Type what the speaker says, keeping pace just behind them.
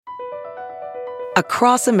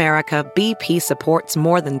Across America, BP supports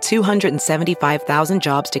more than 275,000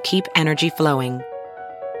 jobs to keep energy flowing.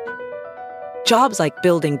 Jobs like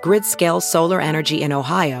building grid-scale solar energy in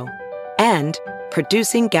Ohio and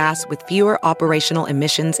producing gas with fewer operational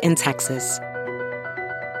emissions in Texas.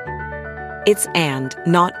 It's and,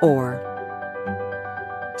 not or.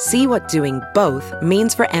 See what doing both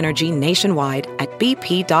means for energy nationwide at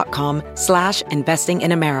bp.com/investing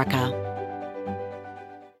in America.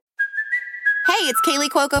 Hey, it's Kaylee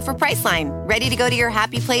Cuoco for Priceline. Ready to go to your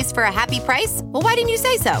happy place for a happy price? Well, why didn't you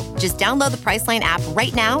say so? Just download the Priceline app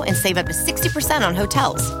right now and save up to 60% on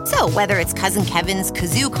hotels. So whether it's Cousin Kevin's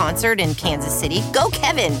Kazoo Concert in Kansas City, go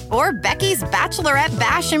Kevin, or Becky's Bachelorette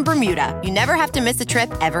Bash in Bermuda, you never have to miss a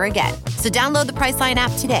trip ever again. So download the Priceline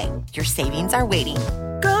app today. Your savings are waiting.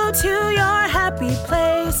 Go to your happy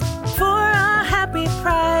place for a happy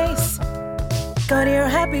price. Go to your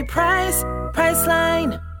happy price,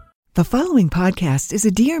 Priceline. The following podcast is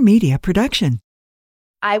a Dear Media production.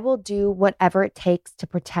 I will do whatever it takes to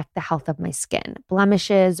protect the health of my skin.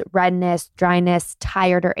 Blemishes, redness, dryness,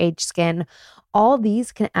 tired or aged skin. All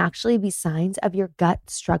these can actually be signs of your gut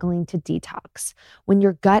struggling to detox. When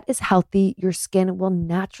your gut is healthy, your skin will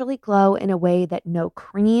naturally glow in a way that no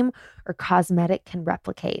cream or cosmetic can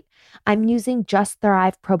replicate. I'm using Just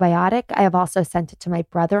Thrive Probiotic. I have also sent it to my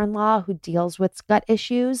brother-in-law who deals with gut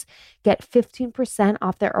issues. Get 15%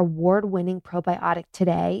 off their award-winning probiotic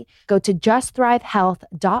today. Go to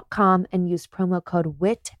justthrivehealth.com and use promo code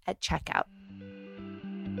WIT at checkout.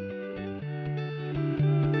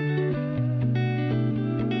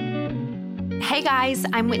 Hey guys,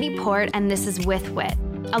 I'm Whitney Port and this is With Wit.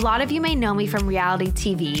 A lot of you may know me from reality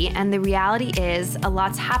TV, and the reality is a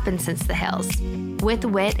lot's happened since the hills. With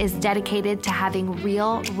Wit is dedicated to having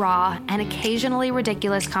real, raw, and occasionally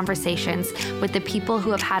ridiculous conversations with the people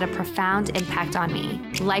who have had a profound impact on me.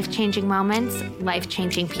 Life-changing moments,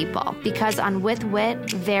 life-changing people. Because on With Wit,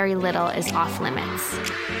 very little is off limits.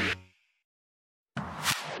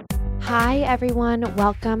 Hi everyone,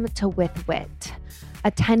 welcome to With Wit.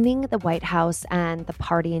 Attending the White House and the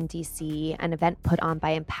party in DC, an event put on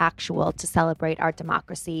by Impactual to celebrate our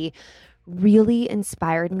democracy, really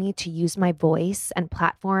inspired me to use my voice and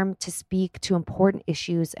platform to speak to important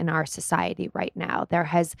issues in our society right now. There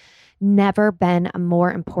has never been a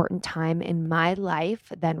more important time in my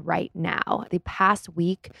life than right now. The past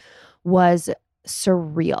week was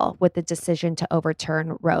surreal with the decision to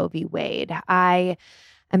overturn Roe v. Wade.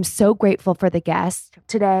 I'm so grateful for the guest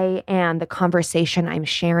today and the conversation I'm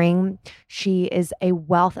sharing. She is a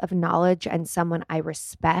wealth of knowledge and someone I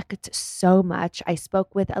respect so much. I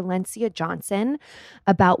spoke with Alencia Johnson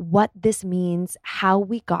about what this means, how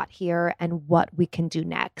we got here, and what we can do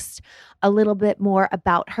next. A little bit more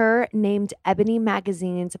about her: named Ebony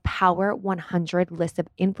Magazine's Power 100 list of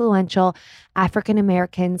influential African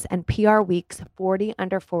Americans and PR Week's 40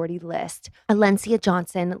 Under 40 list. Alencia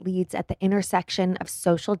Johnson leads at the intersection of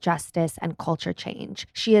social justice and culture change.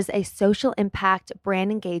 She is a social impact,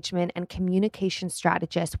 brand engagement, and communication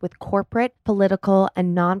strategist with corporate, political,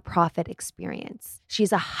 and nonprofit experience.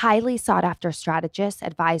 She's a highly sought-after strategist,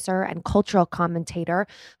 advisor, and cultural commentator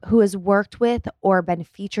who has worked with or been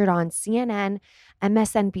featured on CNN,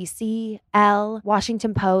 MSNBC, Elle,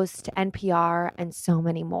 Washington Post, NPR, and so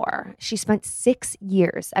many more. She spent 6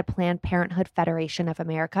 years at Planned Parenthood Federation of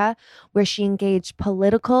America, where she engaged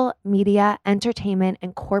political, media, entertainment,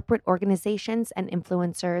 and corporate organizations and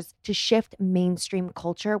influencers to shift mainstream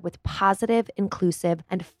culture with positive, inclusive,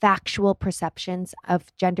 and factual perceptions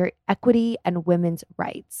of gender equity and women's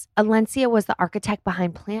rights. Alencia was the architect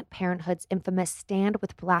behind Planned Parenthood's infamous Stand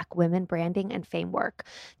with Black Women branding and framework,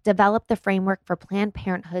 developed the framework for Planned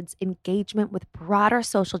Parenthood's engagement with broader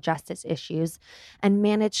social justice issues, and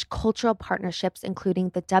managed cultural partnerships including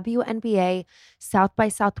the WNBA, South by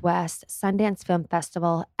Southwest, Sundance Film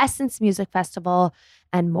Festival, Essence Music Festival,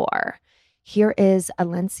 and more. Here is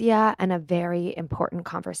Alencia and a very important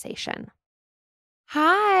conversation.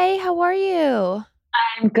 Hi, how are you?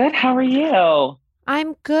 I'm good. How are you?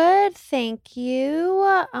 I'm good, thank you.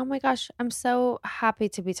 Oh my gosh, I'm so happy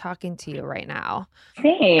to be talking to you right now.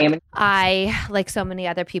 Same. I, like so many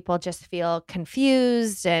other people, just feel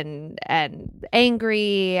confused and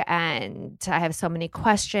angry, and I have so many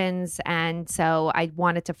questions. And so I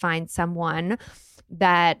wanted to find someone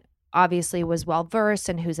that obviously was well-versed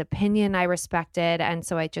and whose opinion I respected. And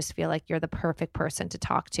so I just feel like you're the perfect person to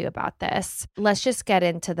talk to about this. Let's just get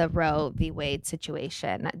into the Roe v. Wade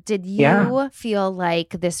situation. Did you feel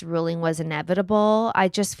like this ruling was inevitable? I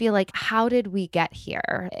just feel like, how did we get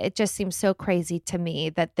here? It just seems so crazy to me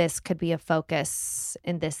that this could be a focus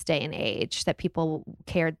in this day and age, that people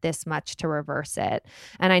cared this much to reverse it.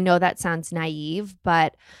 And I know that sounds naive,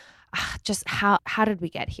 but just how did we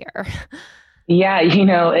get here? Yeah,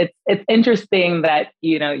 it's interesting that,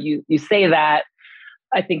 you say that.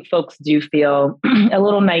 I think folks do feel a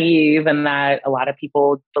little naive and that a lot of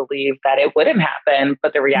people believe that it wouldn't happen.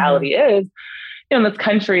 But the reality is, in this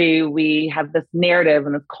country, we have this narrative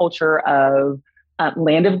and this culture of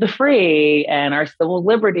land of the free and our civil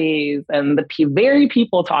liberties. And the very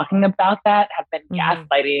people talking about that have been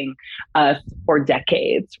gaslighting us for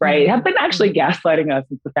decades, right? Have been actually gaslighting us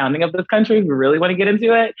since the founding of this country. If we really want to get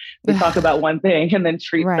into it, we talk about one thing and then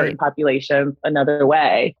treat certain populations another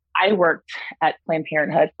way. I worked at Planned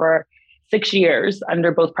Parenthood for 6 years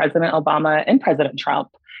under both President Obama and President Trump.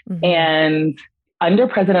 And under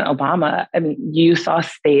President Obama, I mean, you saw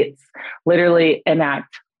states literally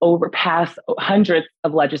pass hundreds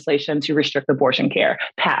of legislation to restrict abortion care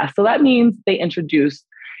pass. So that means they introduced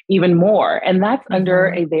even more. And that's under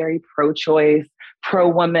a very pro-choice,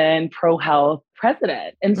 pro-woman, pro-health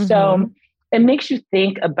president. And so it makes you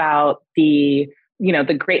think about the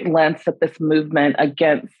great lengths that this movement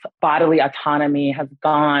against bodily autonomy has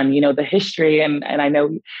gone, the history. And I know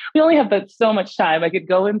we only have so much time. I could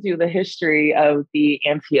go into the history of the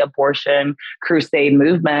anti-abortion crusade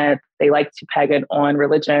movement. They like to peg it on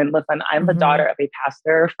religion. Listen, I'm the daughter of a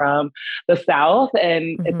pastor from the South,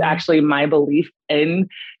 and it's actually my belief in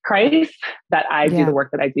Christ that I do the work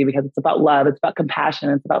that I do, because it's about love, it's about compassion,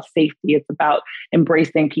 it's about safety, it's about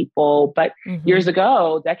embracing people. But years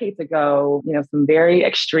ago, decades ago, some very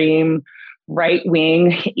extreme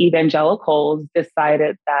right-wing evangelicals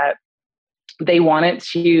decided that they wanted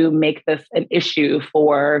to make this an issue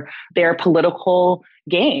for their political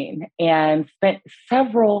gain and spent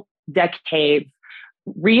several decades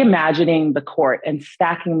reimagining the court and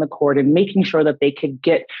stacking the court and making sure that they could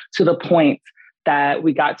get to the point that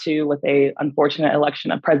we got to with a unfortunate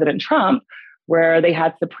election of President Trump, where they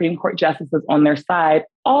had Supreme Court justices on their side,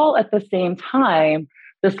 all at the same time.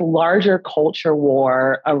 This larger culture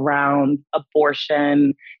war around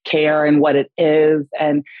abortion care and what it is.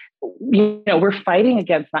 And, we're fighting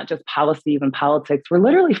against not just policy and politics, we're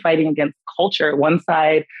literally fighting against culture. One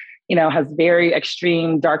side, has very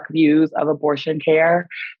extreme, dark views of abortion care.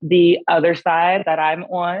 The other side that I'm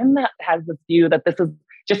on has this view that this is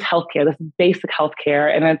just healthcare. This is basic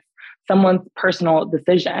healthcare, and it's someone's personal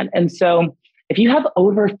decision. And so if you have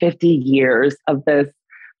over 50 years of this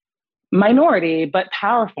minority, but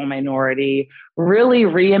powerful minority, really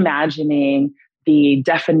reimagining the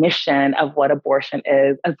definition of what abortion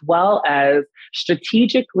is, as well as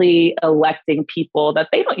strategically electing people that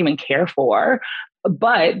they don't even care for,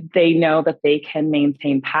 but they know that they can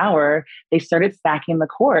maintain power, they started stacking the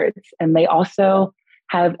courts. And they also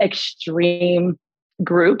have extreme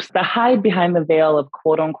groups that hide behind the veil of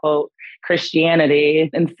quote unquote Christianity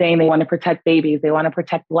and saying they want to protect babies, they want to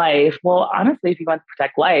protect life. Well, honestly, if you want to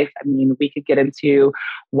protect life, I mean, we could get into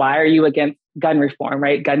why are you against gun reform,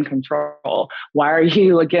 right? Gun control. Why are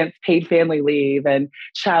you against paid family leave and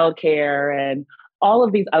childcare and all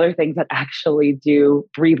of these other things that actually do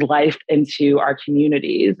breathe life into our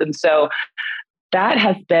communities? And so that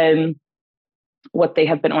has been what they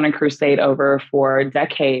have been on a crusade over for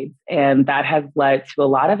decades. And that has led to a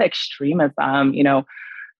lot of extremism.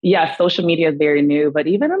 Yes, social media is very new, but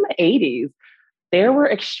even in the 80s, there were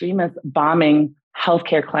extremists bombing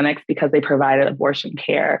healthcare clinics because they provided abortion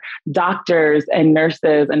care. Doctors and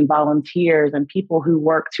nurses and volunteers and people who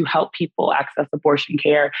work to help people access abortion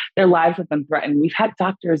care, their lives have been threatened. We've had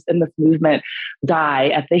doctors in this movement die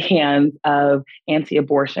at the hands of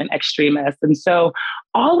anti-abortion extremists. And so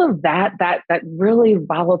all of that really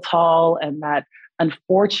volatile and that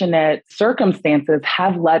unfortunate circumstances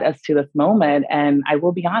have led us to this moment. And I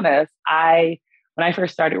will be honest, when I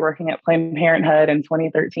first started working at Planned Parenthood in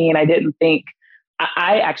 2013,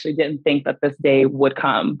 I actually didn't think that this day would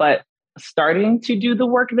come. But starting to do the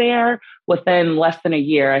work there within less than a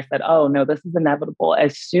year, I said, oh no, this is inevitable.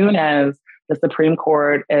 As soon as the Supreme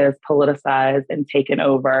Court is politicized and taken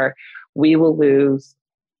over, we will lose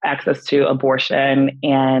access to abortion.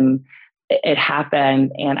 And it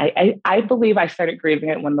happened. And I believe I started grieving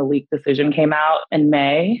it when the leak decision came out in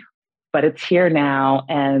May, but it's here now.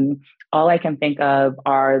 And all I can think of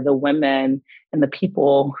are the women and the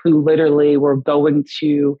people who literally were going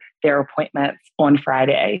to their appointments on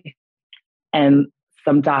Friday and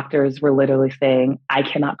some doctors were literally saying, I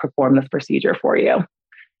cannot perform this procedure for you.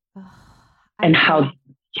 And how,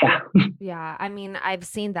 yeah. Yeah. I mean, I've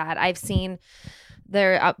seen that. I've seen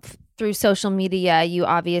there through social media, you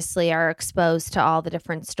obviously are exposed to all the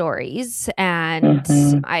different stories. And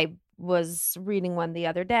I was reading one the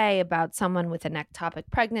other day about someone with an ectopic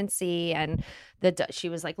pregnancy, and she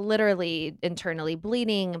was like literally internally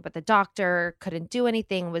bleeding, but the doctor couldn't do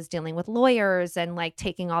anything, was dealing with lawyers and like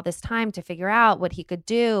taking all this time to figure out what he could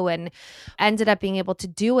do, and ended up being able to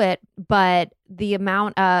do it. But the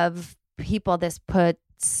amount of people this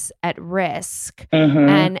puts at risk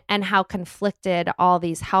and how conflicted all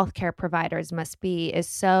these healthcare providers must be is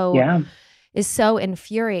so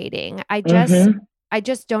infuriating. I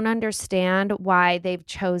just don't understand why they've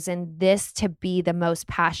chosen this to be the most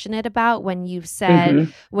passionate about, when you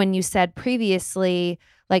said previously,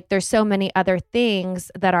 like, there's so many other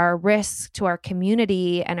things that are a risk to our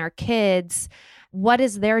community and our kids. What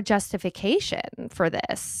is their justification for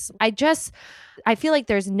this? I feel like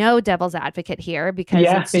there's no devil's advocate here, because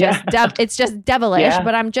it's just devilish,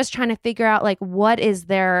 but I'm just trying to figure out, like, what is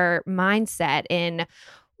their mindset in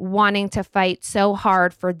wanting to fight so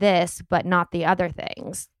hard for this, but not the other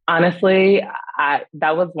things? Honestly,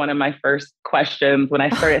 that was one of my first questions when I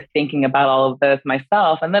started thinking about all of this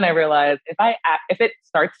myself. And then I realized if it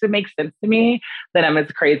starts to make sense to me, then I'm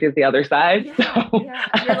as crazy as the other side.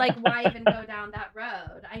 You're like, why even go down that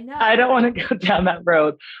road? I know. I don't want to go down that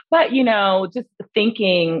road. But, just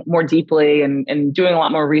thinking more deeply and doing a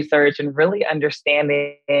lot more research and really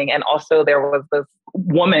understanding. And also there was this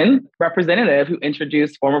woman representative who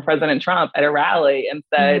introduced former President Trump at a rally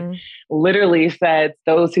and literally said,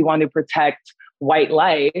 those who want to protect white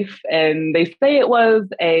life. And they say it was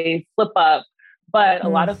a slip up, but a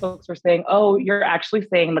lot of folks were saying, oh, you're actually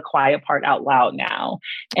saying the quiet part out loud now.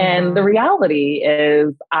 And the reality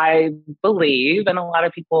is, I believe, and a lot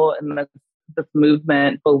of people in this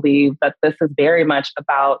movement believe, that this is very much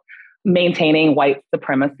about maintaining white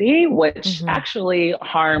supremacy, which actually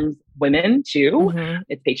harms women too.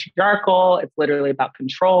 It's patriarchal. It's literally about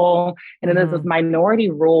control. And it is this minority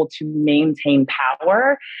rule to maintain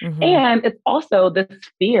power. And it's also this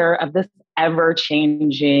fear of this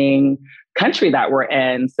ever-changing country that we're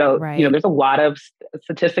in. So, there's a lot of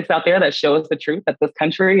statistics out there that shows the truth that this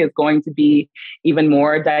country is going to be even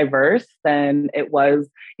more diverse than it was,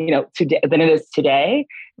 today, than it is today.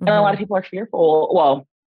 And a lot of people are fearful. Well,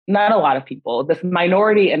 not a lot of people. This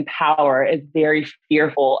minority in power is very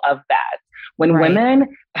fearful of that. When women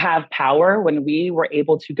have power, when we were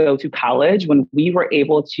able to go to college, when we were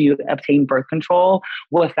able to obtain birth control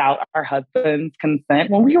without our husband's consent,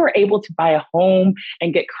 when we were able to buy a home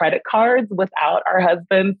and get credit cards without our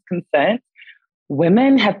husband's consent,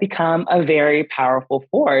 women have become a very powerful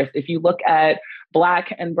force. If you look at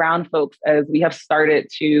Black and brown folks, as we have started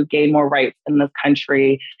to gain more rights in this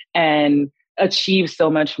country and achieve so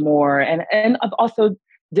much more, and I've also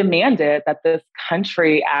demanded that this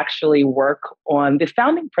country actually work on the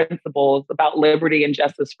founding principles about liberty and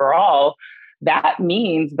justice for all, that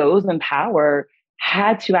means those in power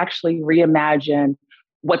had to actually reimagine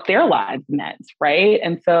what their lives meant, right?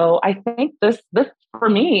 And so I think this for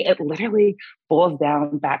me, it literally boils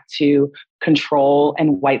down back to control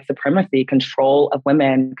and white supremacy, control of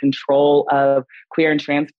women, control of queer and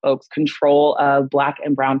trans folks, control of Black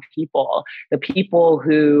and brown people, the people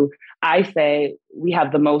who I say we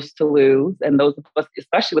have the most to lose. And those of us,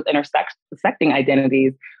 especially with intersecting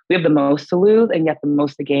identities, we have the most to lose and yet the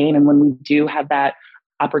most to gain. And when we do have that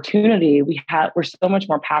opportunity, we're so much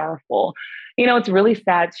more powerful. It's really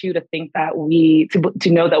sad too to think that to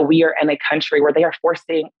know that we are in a country where they are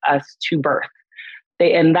forcing us to birth.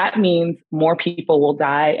 And that means more people will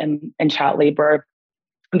die in child labor.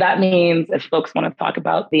 That means, if folks want to talk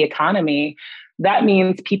about the economy, that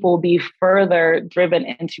means people will be further driven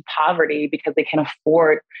into poverty because they can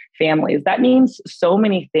afford families. That means so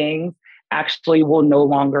many things actually will no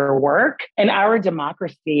longer work. And our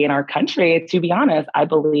democracy in our country, to be honest, I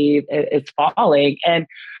believe is falling. And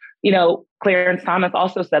Clarence Thomas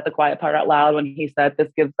also said the quiet part out loud when he said this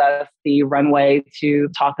gives us the runway to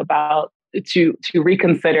talk about, to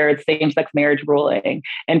reconsider same-sex marriage ruling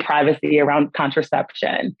and privacy around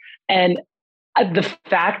contraception. And the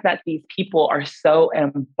fact that these people are so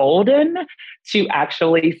emboldened to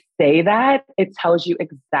actually say that, it tells you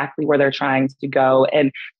exactly where they're trying to go.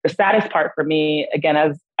 And the saddest part for me, again,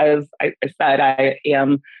 as I said, I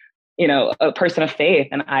am a person of faith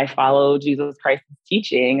and I follow Jesus Christ's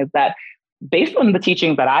teaching, is that based on the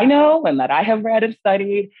teachings that I know and that I have read and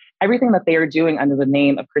studied, everything that they are doing under the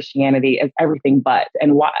name of Christianity is everything but.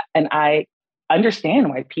 And I understand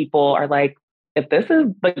why people are like, if this is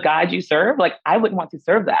the God you serve, like I wouldn't want to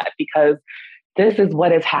serve that because this is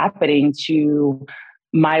what is happening to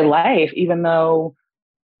my life, even though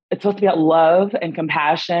it's supposed to be about love and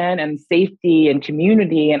compassion and safety and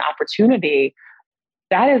community and opportunity.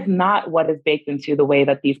 That is not what is baked into the way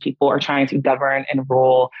that these people are trying to govern and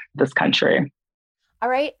rule this country. All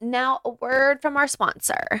right, now a word from our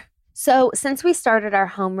sponsor. So since we started our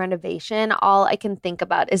home renovation, all I can think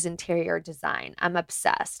about is interior design. I'm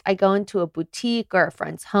obsessed. I go into a boutique or a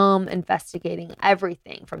friend's home, investigating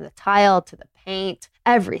everything from the tile to the paint,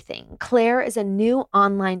 everything. Claire is a new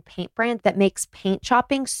online paint brand that makes paint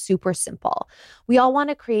shopping super simple. We all want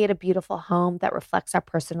to create a beautiful home that reflects our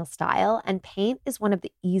personal style, and paint is one of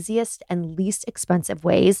the easiest and least expensive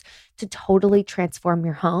ways to totally transform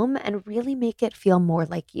your home and really make it feel more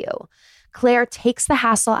like you. Claire takes the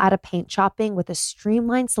hassle out of paint shopping with a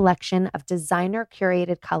streamlined selection of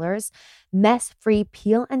designer-curated colors, mess-free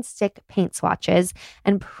peel and stick paint swatches,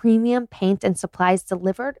 and premium paint and supplies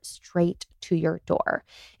delivered straight to your door.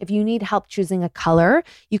 If you need help choosing a color,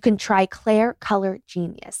 you can try Claire Color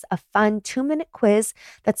Genius, a fun 2-minute quiz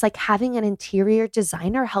that's like having an interior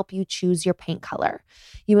designer help you choose your paint color.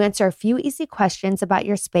 You answer a few easy questions about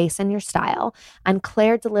your space and your style, and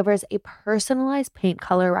Claire delivers a personalized paint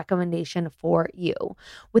color recommendation for you.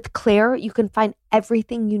 With Claire, you can find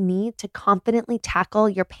everything you need to confidently tackle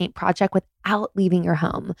your paint project without leaving your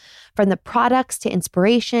home. From the products to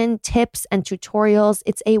inspiration, tips, and tutorials,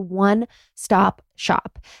 it's a one-stop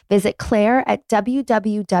shop. Visit Claire at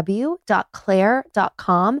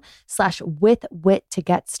www.claire.com/withwit to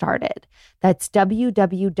get started. That's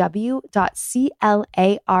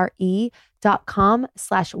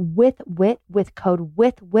www.clare.com/withwit with code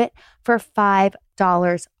WITHWIT for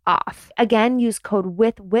 $5 off. Again, use code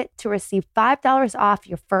WITHWIT to receive $5 off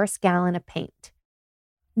your first gallon of paint.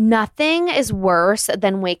 Nothing is worse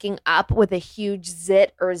than waking up with a huge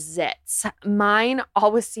zit or zits. Mine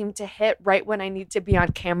always seem to hit right when I need to be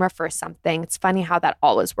on camera for something. It's funny how that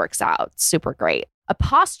always works out. Super great.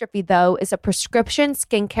 Apostrophe, though, is a prescription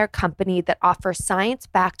skincare company that offers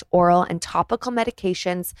science-backed oral and topical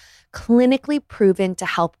medications clinically proven to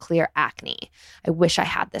help clear acne. I wish I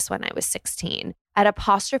had this when I was 16. At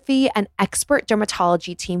Apostrophe, an expert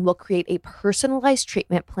dermatology team will create a personalized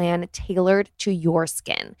treatment plan tailored to your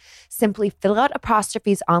skin. Simply fill out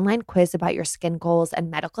Apostrophe's online quiz about your skin goals and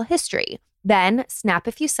medical history. Then snap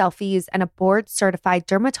a few selfies and a board-certified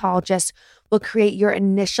dermatologist will create your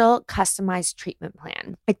initial customized treatment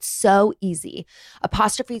plan. It's so easy.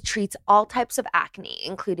 Apostrophe treats all types of acne,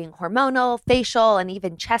 including hormonal, facial, and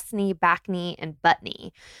even chest knee, back knee, and butt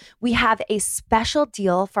knee. We have a special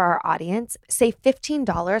deal for our audience. Save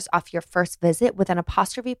 $15 off your first visit with an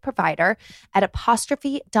Apostrophe provider at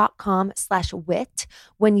apostrophe.com/wit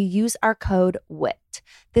when you use our code WIT.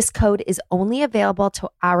 This code is only available to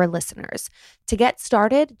our listeners. To get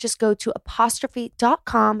started, just go to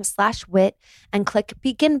apostrophe.com/wit and click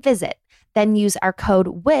begin visit. Then use our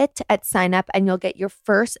code WIT at sign up and you'll get your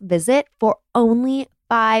first visit for only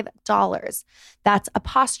 $5. That's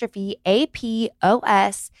apostrophe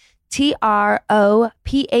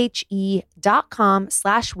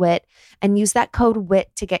apostrophe.com/wit and use that code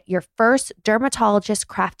WIT to get your first dermatologist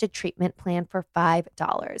crafted treatment plan for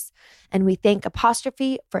 $5. And we thank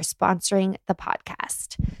Apostrophe for sponsoring the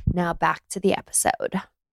podcast. Now back to the episode.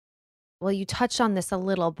 Well, you touched on this a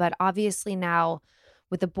little, but obviously now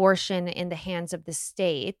with abortion in the hands of the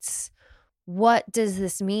states, what does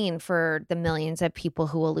this mean for the millions of people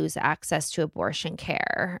who will lose access to abortion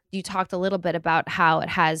care? You talked a little bit about how it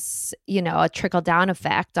has, a trickle-down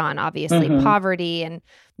effect on obviously poverty,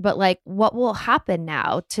 but like what will happen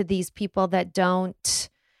now to these people that don't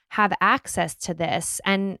have access to this?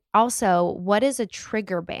 And also, what is a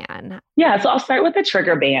trigger ban? Yeah, so I'll start with the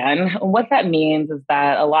trigger ban. What that means is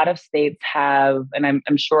that a lot of states have, and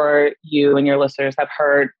I'm sure you and your listeners have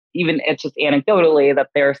heard, even it's just anecdotally, that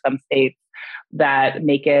there are some states that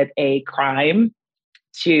make it a crime,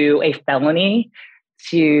 to a felony,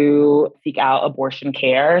 to seek out abortion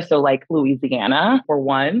care. So like Louisiana, for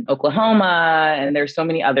one, Oklahoma, and there's so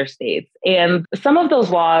many other states. And some of those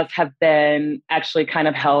laws have been actually kind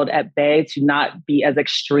of held at bay to not be as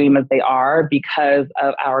extreme as they are because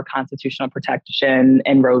of our constitutional protection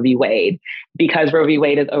in Roe v. Wade. Because Roe v.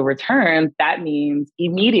 Wade is overturned, that means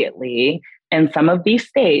immediately in some of these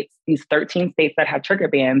states, these 13 states that have trigger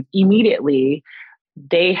bans, immediately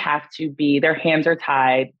they have to be, their hands are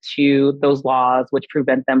tied to those laws which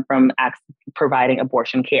prevent them from providing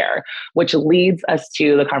abortion care, which leads us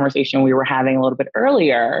to the conversation we were having a little bit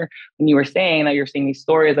earlier when you were saying that you're seeing these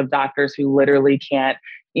stories of doctors who literally can't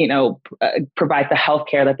provide the health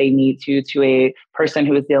care that they need to a person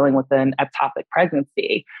who is dealing with an ectopic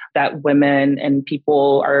pregnancy, that women and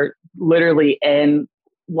people are literally in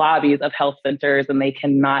lobbies of health centers and they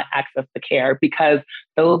cannot access the care because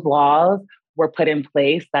those laws were put in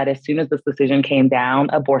place that as soon as this decision came down,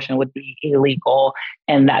 abortion would be illegal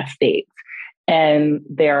in that state. And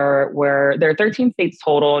there are 13 states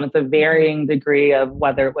total, and it's a varying degree of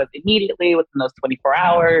whether it was immediately within those 24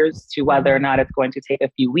 hours to whether or not it's going to take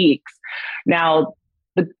a few weeks. Now,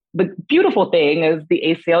 the beautiful thing is the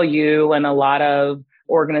ACLU and a lot of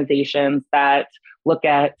organizations that look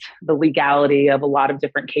at the legality of a lot of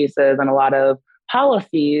different cases and a lot of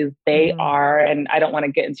policies, they are, and I don't want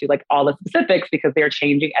to get into like all the specifics because they're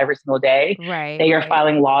changing every single day. Right. They are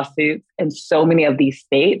filing lawsuits in so many of these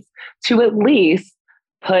states to at least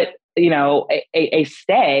put, a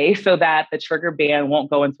stay so that the trigger ban won't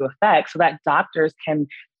go into effect so that doctors can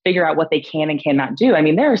figure out what they can and cannot do. I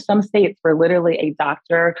mean, there are some states where literally a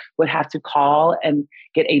doctor would have to call and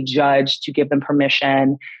get a judge to give them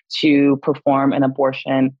permission to perform an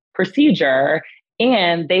abortion procedure.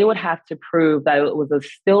 And they would have to prove that it was a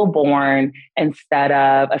stillborn instead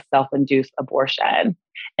of a self-induced abortion.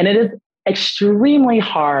 And it is extremely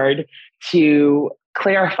hard to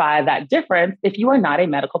clarify that difference if you are not a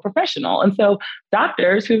medical professional. And so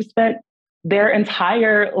doctors who've spent their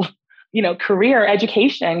entire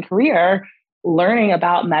career learning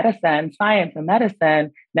about medicine, science and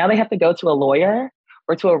medicine, now they have to go to a lawyer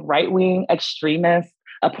or to a right-wing extremist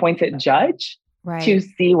appointed judge to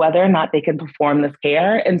see whether or not they can perform this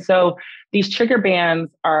care. And so these trigger bans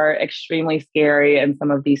are extremely scary in some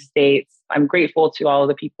of these states. I'm grateful to all of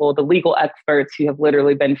the people, the legal experts who have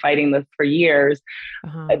literally been fighting this for years.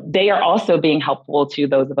 They are also being helpful to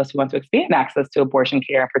those of us who want to expand access to abortion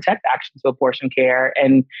care, protect access to abortion care,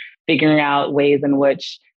 and figuring out ways in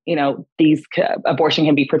which abortion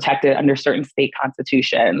can be protected under certain state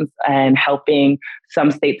constitutions, and helping some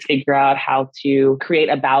states figure out how to create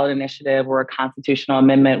a ballot initiative where a constitutional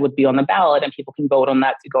amendment would be on the ballot and people can vote on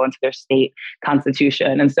that to go into their state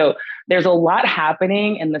constitution. And so there's a lot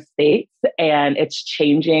happening in the states and it's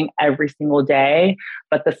changing every single day.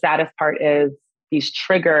 But the saddest part is these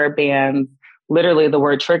trigger bans. Literally, the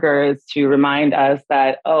word trigger is to remind us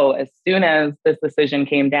that, as soon as this decision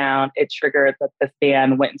came down, it triggered that this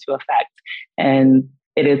ban went into effect and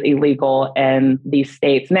it is illegal in these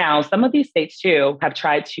states. Now, some of these states, too, have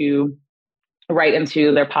tried to write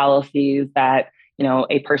into their policies that,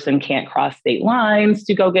 a person can't cross state lines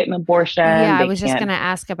to go get an abortion. Yeah, I was just going to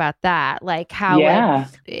ask about that. Like how,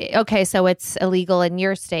 okay, so it's illegal in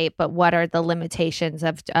your state, but what are the limitations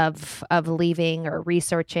of leaving or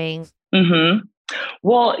researching?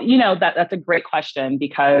 Well, that's a great question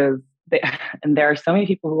because and there are so many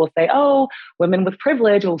people who will say, women with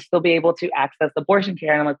privilege will still be able to access abortion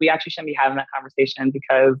care. And I'm like, we actually shouldn't be having that conversation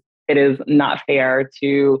because it is not fair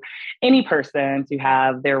to any person to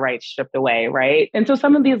have their rights stripped away, right? And so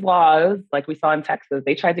some of these laws, like we saw in Texas,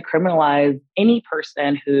 they tried to criminalize any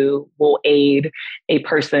person who will aid a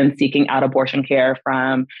person seeking out abortion care,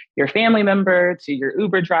 from your family member to your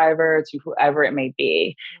Uber driver to whoever it may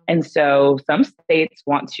be. And so some states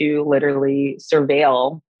want to literally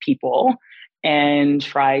surveil people and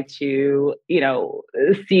try to,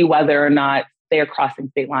 see whether or not they are crossing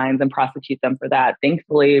state lines and prosecute them for that.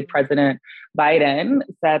 Thankfully, President Biden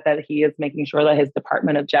said that he is making sure that his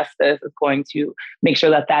Department of Justice is going to make sure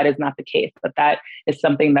that that is not the case, but that is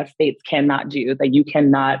something that states cannot do, that you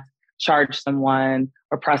cannot charge someone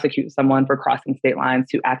or prosecute someone for crossing state lines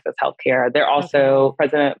to access healthcare.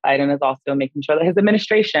 President Biden is also making sure that his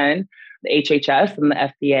administration, the HHS and the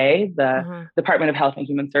FDA, the Department of Health and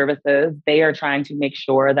Human Services, they are trying to make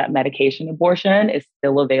sure that medication abortion is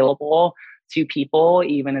still available to people,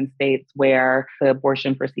 even in states where the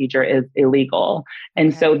abortion procedure is illegal.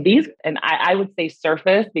 And so these, and I would say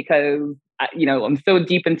surface because, I'm so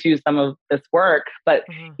deep into some of this work, but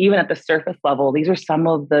even at the surface level, these are some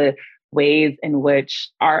of the ways in which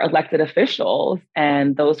our elected officials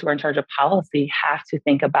and those who are in charge of policy have to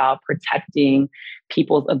think about protecting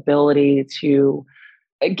people's ability to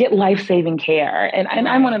get life-saving care. And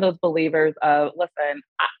I'm one of those believers of, listen,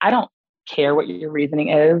 I don't care what your reasoning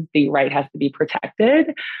is, the right has to be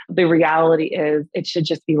protected. The reality is it should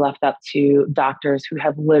just be left up to doctors who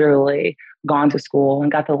have literally gone to school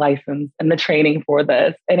and got the license and the training for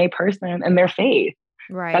this, and a person and their faith.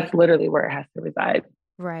 Right. That's literally where it has to reside.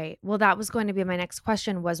 Right. Well, that was going to be my next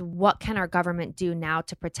question, was what can our government do now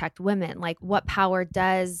to protect women? Like, what power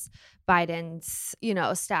does Biden's,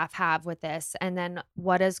 staff have with this? And then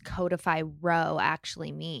what does codify Roe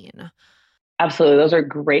actually mean? Absolutely. Those are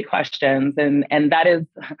great questions. And that is,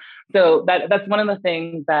 that's one of the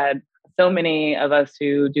things that so many of us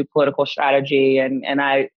who do political strategy, and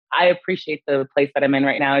I appreciate the place that I'm in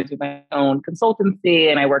right now. I do my own consultancy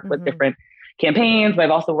and I work with different campaigns, but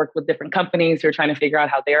I've also worked with different companies who are trying to figure out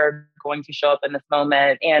how they're going to show up in this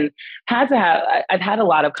moment. And I've had a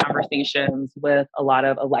lot of conversations with a lot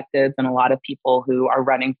of electeds and a lot of people who are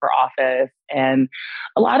running for office, and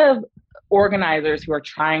a lot of organizers who are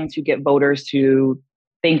trying to get voters to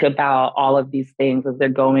think about all of these things as they're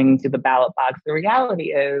going to the ballot box. The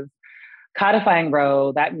reality is, codifying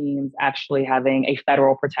Roe, that means actually having a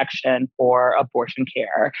federal protection for abortion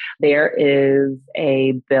care. There is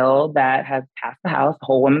a bill that has passed the House, the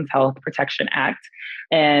Whole Women's Health Protection Act.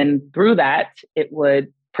 And through that, it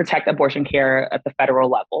would protect abortion care at the federal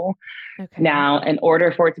level. Okay. Now, in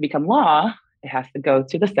order for it to become law, it has to go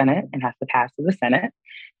to the Senate and has to pass through the Senate,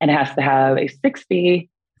 and it has to have a 60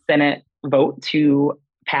 Senate vote to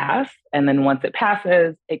pass. And then once it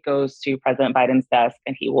passes, it goes to President Biden's desk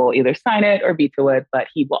and he will either sign it or veto it, but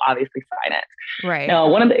he will obviously sign it. Right. Now,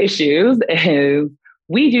 one of the issues is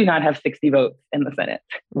we do not have 60 votes in the Senate.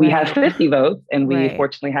 We have 50 votes, and we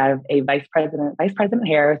fortunately have a Vice President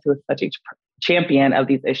Harris, who is such a champion of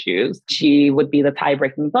these issues. She would be the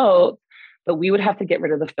tie-breaking vote, but we would have to get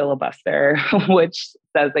rid of the filibuster, which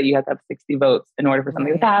says that you have to have 60 votes in order for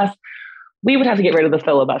something to pass. We would have to get rid of the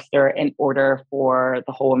filibuster in order for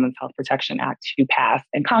the Whole Women's Health Protection Act to pass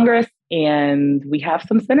in Congress. And we have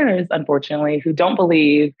some senators, unfortunately, who don't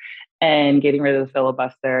believe in getting rid of the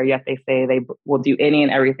filibuster, yet they say they will do any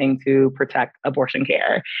and everything to protect abortion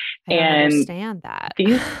care. I don't understand that.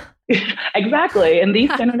 Exactly. And these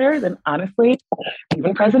senators, and honestly,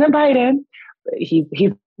 even President Biden, he's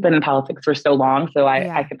been in politics for so long. So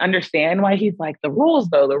I can understand why he's like, the rules.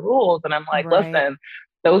 And I'm like, listen,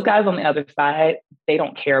 those guys on the other side, they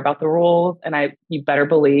don't care about the rules. And you better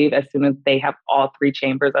believe as soon as they have all three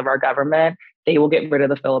chambers of our government, they will get rid of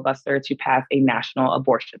the filibuster to pass a national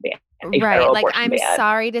abortion ban. Right. Like, I'm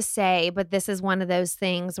sorry to say, but this is one of those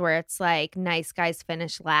things where it's like, nice guys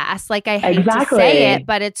finish last. Like, I hate to say it,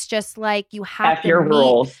 but it's just like, you have to your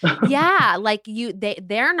rules. Yeah. Like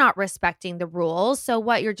they're not respecting the rules. So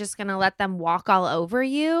what, you're just going to let them walk all over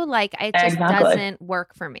you? Like, it just doesn't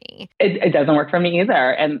work for me. It doesn't work for me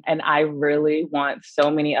either. And I really want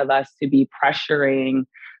so many of us to be pressuring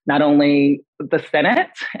not only the Senate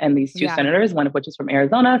and these two senators, one of which is from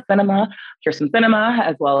Arizona, Kirsten Sinema,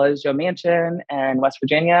 as well as Joe Manchin and West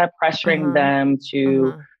Virginia, pressuring them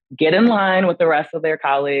to get in line with the rest of their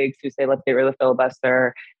colleagues who say, let's get rid of the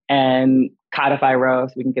filibuster and codify Roe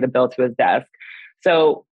so we can get a bill to his desk.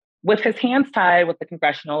 So with his hands tied with the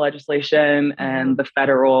congressional legislation and the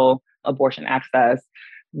federal abortion access,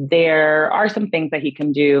 there are some things that he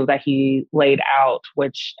can do that he laid out,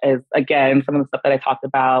 which is, again, some of the stuff that I talked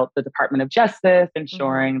about, the Department of Justice,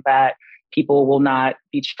 ensuring that people will not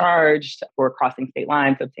be charged for crossing state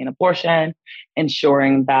lines to obtain abortion,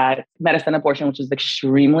 ensuring that medicine abortion, which is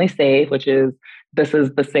extremely safe, this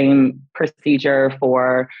is the same procedure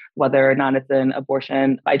for whether or not it's an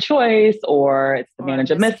abortion by choice or it's to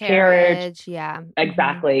manage a miscarriage. Yeah.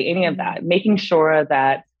 Exactly. Any of that. Making sure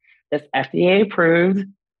that this FDA approved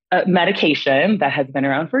medication that has been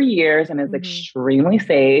around for years and is extremely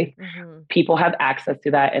safe. People have access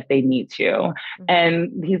to that if they need to.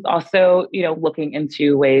 And he's also, looking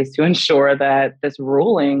into ways to ensure that this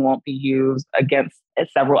ruling won't be used against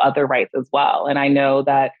several other rights as well. And I know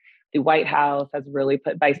that the White House has really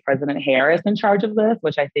put Vice President Harris in charge of this,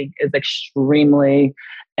 which I think is extremely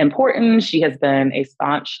important. She has been a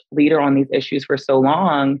staunch leader on these issues for so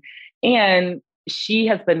long. And she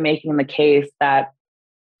has been making the case that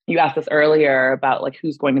you asked us earlier about like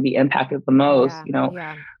who's going to be impacted the most,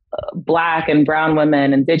 Black and brown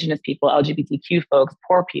women, Indigenous people, LGBTQ folks,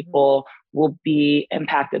 poor people will be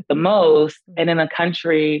impacted the most. And in a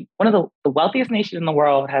country, one of the wealthiest nations in the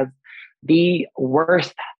world has the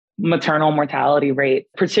worst maternal mortality rate,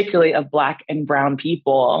 particularly of Black and brown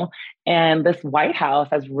people. And this White House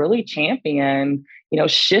has really championed,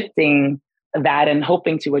 shifting that and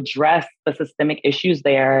hoping to address the systemic issues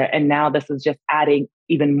there. And now this is just adding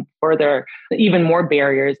even more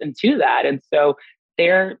barriers into that. And so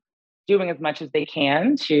they're doing as much as they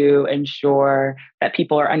can to ensure that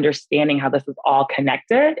people are understanding how this is all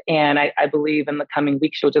connected. And I believe in the coming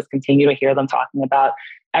weeks, you'll just continue to hear them talking about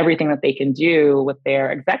everything that they can do with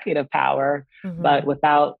their executive power, but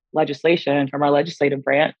without legislation from our legislative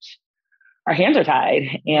branch, our hands are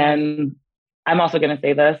tied. And I'm also going to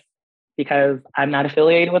say this, because I'm not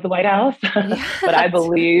affiliated with the White House, but I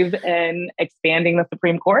believe in expanding the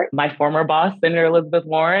Supreme Court. My former boss, Senator Elizabeth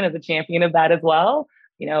Warren, is a champion of that as well.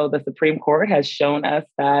 the Supreme Court has shown us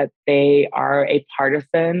that they are a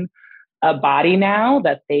partisan body now,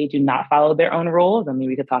 that they do not follow their own rules. I mean,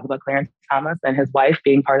 we could talk about Clarence Thomas and his wife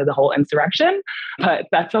being part of the whole insurrection, but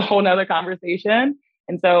that's a whole nother conversation.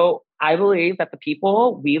 And so I believe that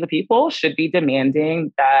we the people, should be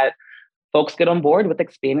demanding that folks get on board with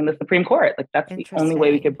expanding the Supreme Court. Like, that's the only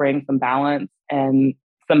way we could bring some balance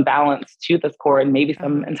to this court, and maybe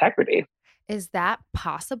some integrity. Is that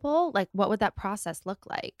possible? Like, what would that process look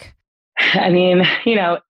like? I mean,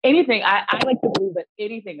 anything, I like to believe that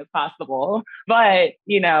anything is possible, but,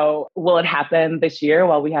 will it happen this year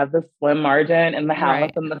while we have this slim margin in the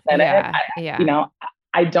House and the Senate?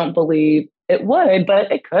 I don't believe it would,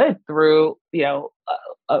 but it could through,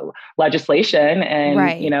 legislation. And,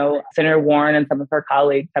 Senator Warren and some of her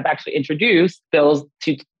colleagues have actually introduced bills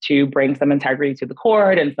to bring some integrity to the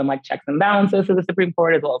court and some checks and balances to the Supreme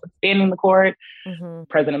Court, as well as expanding the court. Mm-hmm.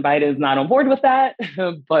 President Biden is not on board with that,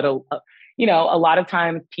 but a lot of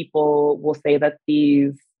times people will say that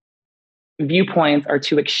these viewpoints are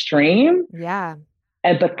too extreme. Yeah.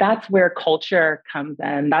 But that's where culture comes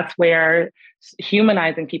in. That's where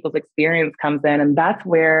humanizing people's experience comes in. And that's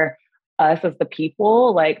where us as the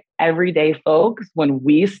people, everyday folks, when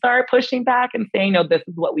we start pushing back and saying, no, this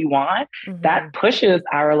is what we want, that pushes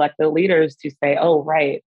our elected leaders to say, oh,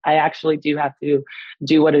 right, I actually do have to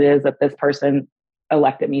do what it is that this person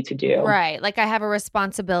elected me to do. Right. I have a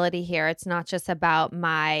responsibility here. It's not just about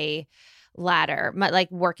my ladder,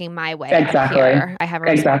 working my way here. I have a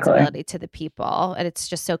responsibility to the people. And it's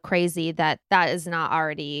just so crazy that is not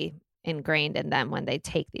already ingrained in them when they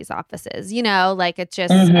take these offices, it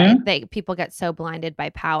just, people get so blinded by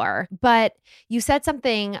power. But you said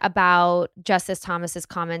something about Justice Thomas's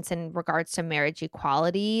comments in regards to marriage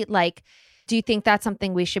equality. Do you think that's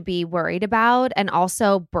something we should be worried about? And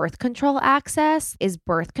also birth control access. Is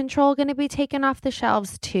birth control going to be taken off the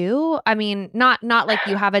shelves too? I mean, not like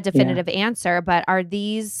you have a definitive answer, but are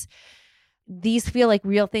these feel like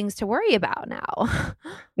real things to worry about now?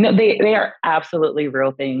 No, they are absolutely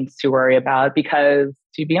real things to worry about, because,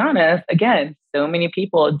 to be honest, again, so many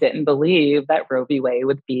people didn't believe that Roe v. Wade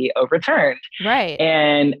would be overturned. Right.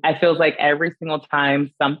 And I feel like every single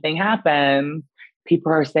time something happens,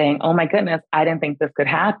 people are saying, oh my goodness, I didn't think this could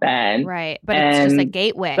happen. Right. But it's just a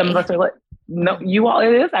gateway. Some of us are like, no,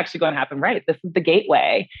 it is actually going to happen. Right. This is the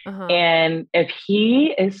gateway. And if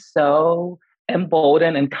he is so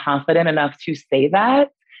emboldened and confident enough to say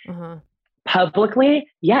that publicly,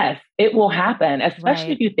 yes, it will happen.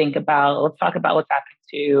 Especially if you think about, let's talk about what's happening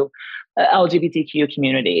to LGBTQ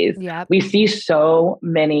communities. Yep. We see so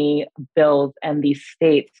many bills in these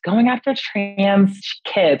states going after trans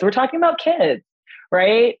kids. We're talking about kids,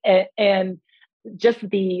 right? And just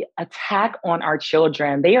the attack on our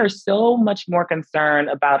children. They are so much more concerned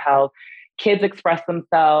about how kids express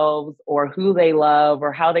themselves or who they love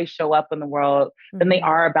or how they show up in the world than they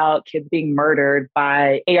are about kids being murdered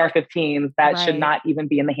by AR-15s that should not even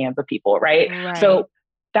be in the hands of people, right? So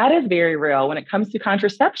that is very real. When it comes to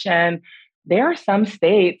contraception, there are some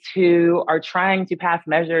states who are trying to pass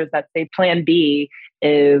measures that say Plan B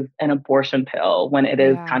is an abortion pill when it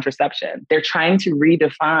is contraception. They're trying to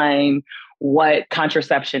redefine what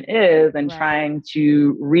contraception is and trying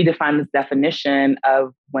to redefine this definition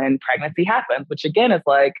of when pregnancy happens, which again is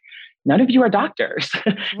none of you are doctors.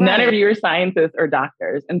 None of you are scientists or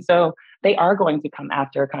doctors. And so they are going to come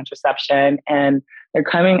after contraception, and they're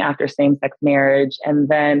coming after same-sex marriage. And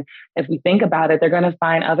then if we think about it, they're going to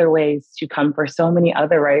find other ways to come for so many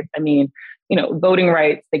other rights. I mean, voting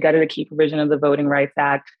rights, they gutted a key provision of the Voting Rights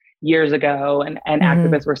Act years ago. And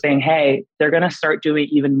activists were saying, hey, they're going to start doing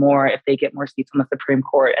even more if they get more seats on the Supreme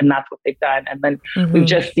Court. And that's what they've done. And then we've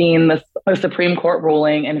just seen the Supreme Court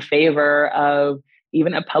ruling in favor of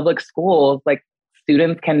even at public schools,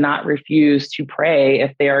 students cannot refuse to pray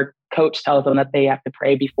if their coach tells them that they have to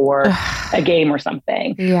pray before a game or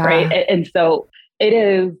something. Right. And so it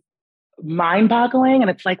is mind-boggling.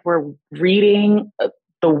 And it's like we're reading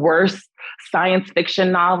the worst science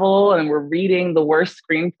fiction novel and we're reading the worst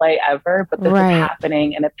screenplay ever, but this is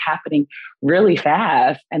happening, and it's happening really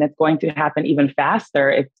fast, and it's going to happen even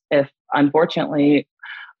faster if unfortunately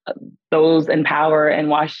those in power in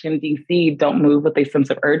Washington, D.C. don't move with a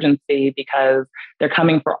sense of urgency, because they're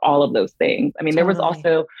coming for all of those things. I mean, there was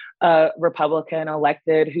also a Republican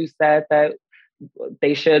elected who said that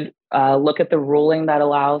they should look at the ruling that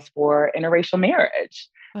allows for interracial marriage.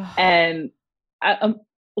 And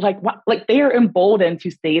they are emboldened to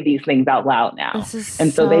say these things out loud now.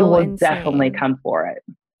 And so they will definitely come for it.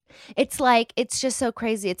 It's like, it's just so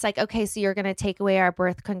crazy. It's like, okay, so you're going to take away our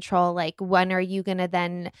birth control. Like, when are you going to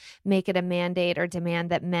then make it a mandate or demand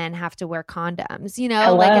that men have to wear condoms? You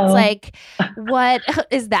know, like, it's Hello. like, what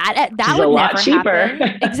is that? Which That is a would lot never cheaper.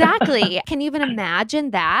 happen. Exactly. Can you even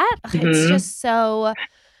imagine that? It's Mhm. just so,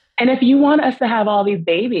 And if you want us to have all these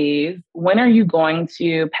babies, when are you going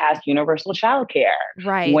to pass universal child care?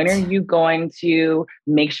 When are right. you going to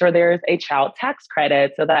make sure there's a child tax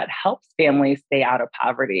credit so that helps families stay out of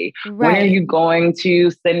poverty? When are Right. you going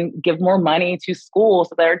to give more money to schools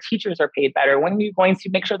so that our teachers are paid better? When are you going to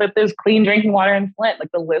make sure that there's clean drinking water in Flint?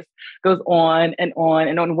 Like the list goes on and on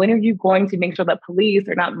and on. When are you going to make sure that police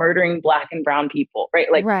are not murdering Black and brown people?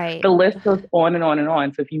 Right? Like Right. the list goes on and on and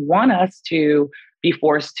on. So if you want us to be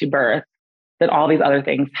forced to birth, then all these other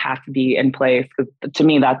things have to be in place. Because to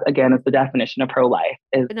me, that's again is the definition of pro-life,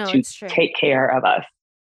 is No, to it's true. take care of us.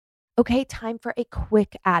 Okay, time for a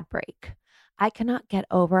quick ad break. I cannot get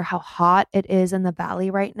over how hot it is in the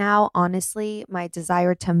valley right now. Honestly, my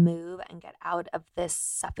desire to move and get out of this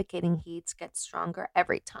suffocating heat gets stronger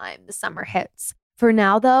every time the summer hits. For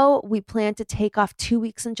now, though, we plan to take off 2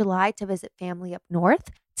 weeks in July to visit family up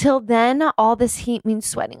north. Till then, all this heat means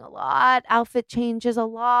sweating a lot, outfit changes a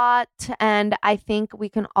lot, and I think we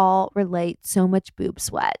can all relate so much boob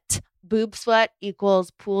sweat. Boob sweat equals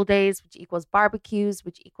pool days, which equals barbecues,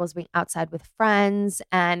 which equals being outside with friends.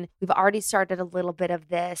 And we've already started a little bit of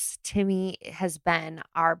this. Timmy has been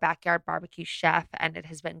our backyard barbecue chef, and it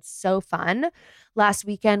has been so fun. Last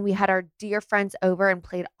weekend, we had our dear friends over and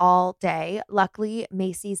played all day. Luckily,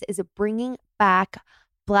 Macy's is bringing back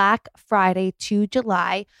Black Friday to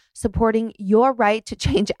July, supporting your right to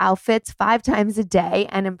change outfits 5 times a day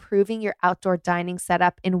and improving your outdoor dining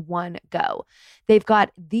setup in one go. They've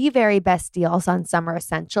got the very best deals on summer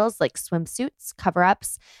essentials like swimsuits,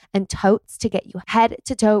 cover-ups, and totes to get you head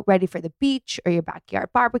to toe ready for the beach or your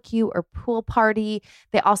backyard barbecue or pool party.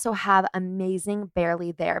 They also have amazing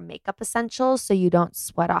barely there makeup essentials so you don't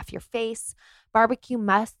sweat off your face, barbecue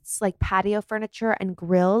musts like patio furniture and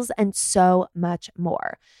grills, and so much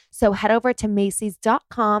more. So head over to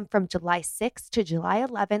Macy's.com from July 6th to July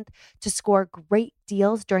 11th to score great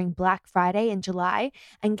deals during Black Friday in July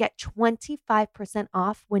and get 25%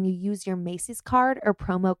 off when you use your Macy's card or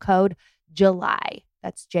promo code JULY.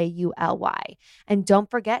 That's JULY. And don't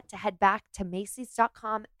forget to head back to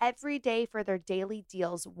Macy's.com every day for their daily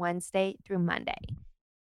deals Wednesday through Monday.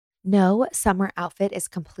 No summer outfit is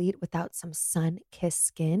complete without some sun-kissed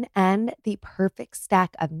skin and the perfect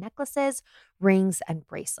stack of necklaces, rings, and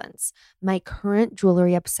bracelets. My current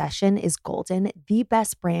jewelry obsession is Golden, the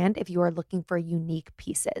best brand if you are looking for unique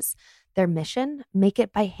pieces. Their mission? Make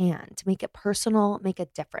it by hand, make it personal, make a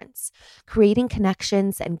difference, creating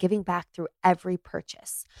connections and giving back through every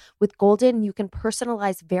purchase. With Golden, you can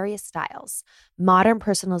personalize various styles. Modern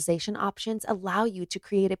personalization options allow you to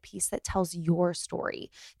create a piece that tells your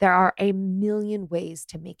story. There are a million ways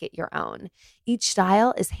to make it your own. Each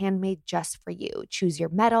style is handmade just for you. Choose your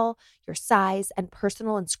metal, your size, and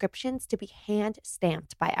personal inscriptions to be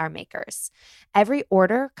hand-stamped by our makers. Every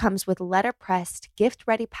order comes with letterpressed,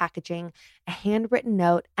 gift-ready packaging, a handwritten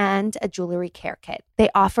note, and a jewelry care kit. They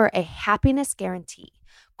offer a happiness guarantee.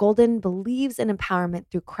 Golden believes in empowerment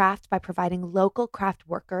through craft by providing local craft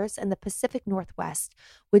workers in the Pacific Northwest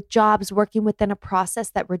with jobs working within a process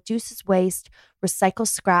that reduces waste, recycles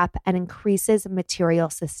scrap, and increases material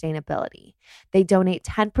sustainability. They donate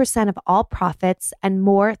 10% of all profits and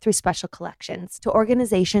more through special collections to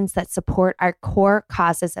organizations that support our core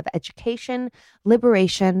causes of education,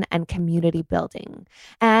 liberation, and community building.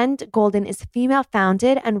 And Golden is female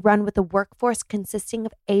founded and run with a workforce consisting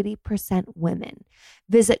of 80% women.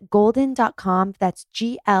 Visit golden.com, that's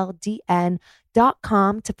GLDN.com,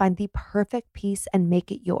 to find the perfect piece and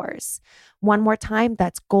make it yours. One more time,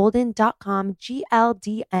 that's golden.com,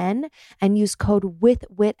 GLDN, and use code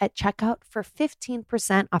WITHWIT at checkout for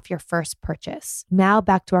 15% off your first purchase. Now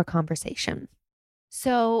back to our conversation.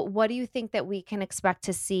 So what do you think that we can expect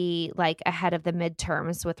to see like ahead of the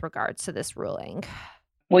midterms with regards to this ruling?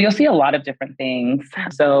 Well, you'll see a lot of different things.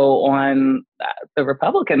 So on the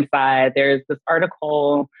Republican side, there's this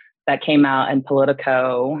article that came out in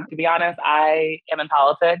Politico. To be honest, I am in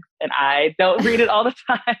politics and I don't read it all the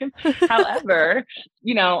time. However,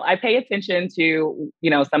 I pay attention to,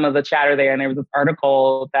 some of the chatter there. And there was this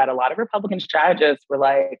article that a lot of Republican strategists were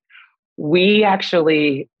like, we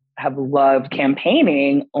actually have loved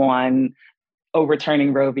campaigning on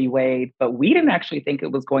overturning Roe v. Wade, but we didn't actually think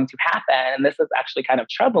it was going to happen. And this is actually kind of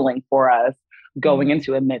troubling for us going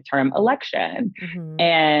into a midterm election. Mm-hmm.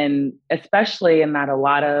 And especially in that a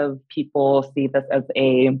lot of people see this as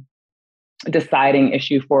a deciding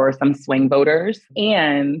issue for some swing voters.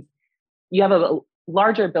 And you have a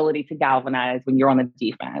larger ability to galvanize when you're on the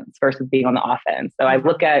defense versus being on the offense. So I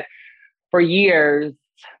look at, for years,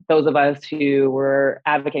 those of us who were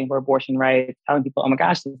advocating for abortion rights, telling people, oh my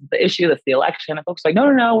gosh, this is the issue, this is the election. And folks are like,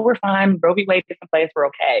 no, we're fine. Roe v. Wade is in place, we're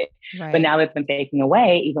okay. Right. But now that's been taken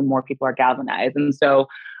away, even more people are galvanized. And so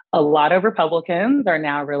a lot of Republicans are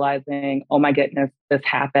now realizing, oh my goodness, this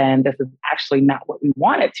happened. This is actually not what we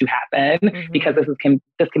want it to happen, because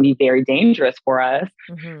this can be very dangerous for us.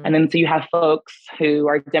 And then so you have folks who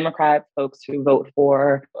are Democrats, folks who vote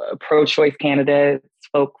for pro-choice candidates,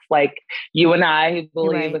 folks like you and I who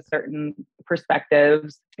believe with certain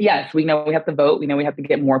perspectives. Yes, we know we have to vote. We know we have to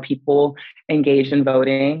get more people engaged in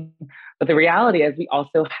voting. But the reality is we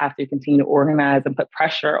also have to continue to organize and put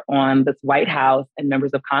pressure on this White House and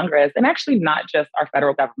members of Congress, and actually not just our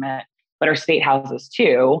federal government, but our state houses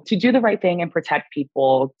too, to do the right thing and protect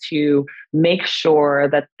people, to make sure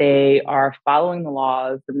that they are following the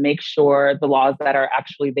laws, to make sure the laws that are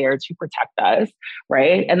actually there to protect us,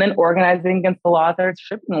 right? And then organizing against the laws that are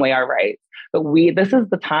stripping away our rights. But this is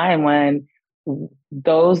the time when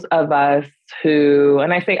those of us who,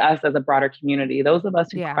 and I say us as a broader community, those of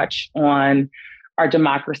us who crutch on our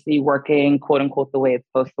democracy working, quote unquote, the way it's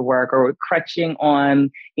supposed to work, or we're crutching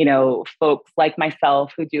on, folks like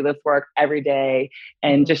myself who do this work every day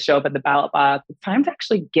and just show up at the ballot box. It's time to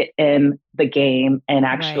actually get in the game and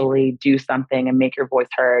actually do something and make your voice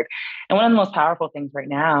heard. And one of the most powerful things right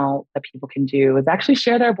now that people can do is actually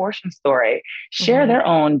share their abortion story, share their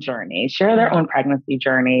own journey, share their own pregnancy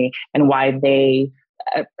journey, and why they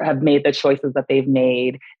have made the choices that they've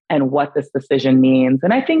made and what this decision means.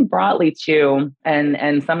 And I think broadly too,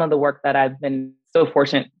 and some of the work that I've been so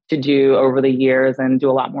fortunate to do over the years and do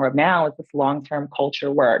a lot more of now is this long-term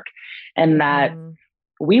culture work. And that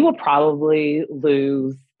we will probably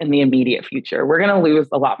lose in the immediate future. We're going to lose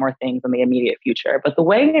a lot more things in the immediate future. But the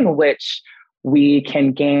way in which we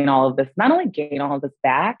can gain all of this, not only gain all of this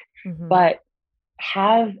back, but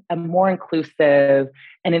have a more inclusive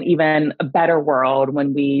and an even a better world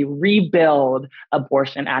when we rebuild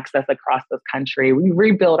abortion access across this country, we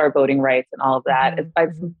rebuild our voting rights and all of that, is by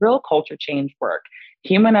some real culture change work,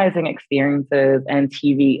 humanizing experiences and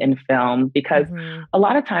TV and film. Because a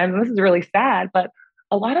lot of times, and this is really sad, but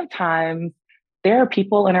a lot of times there are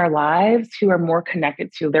people in our lives who are more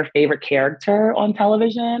connected to their favorite character on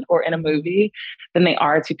television or in a movie than they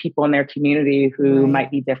are to people in their community who might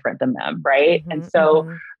be different than them, right? And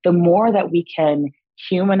so the more that we can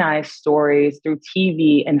humanize stories through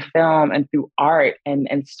TV and film and through art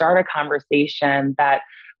and start a conversation that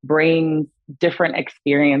brings different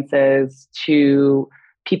experiences to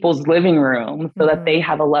people's living rooms so that they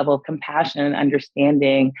have a level of compassion and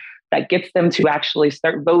understanding that gets them to actually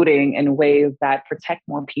start voting in ways that protect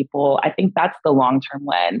more people. I think that's the long-term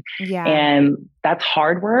win. And that's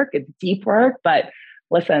hard work. It's deep work. But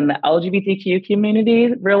listen, the LGBTQ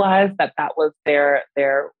community realized that that was their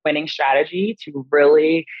winning strategy to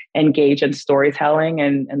really engage in storytelling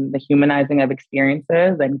and the humanizing of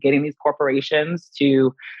experiences and getting these corporations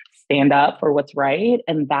to stand up for what's right.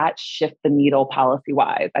 And that shift the needle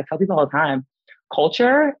policy-wise. I tell people all the time,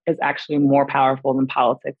 culture is actually more powerful than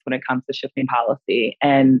politics when it comes to shifting policy.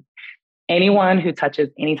 And anyone who touches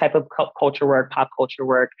any type of culture work, pop culture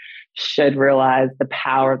work, should realize the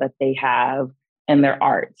power that they have in their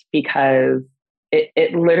art, because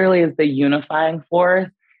it literally is the unifying force.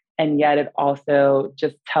 And yet it also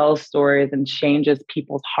just tells stories and changes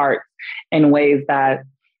people's hearts in ways that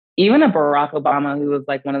even a Barack Obama, who was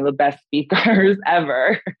like one of the best speakers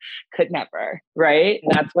ever, could never, right?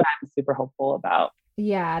 And that's what I'm super hopeful about.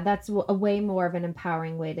 Yeah, that's a way more of an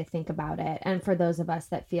empowering way to think about it. And for those of us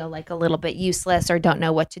that feel like a little bit useless or don't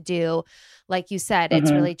know what to do, like you said,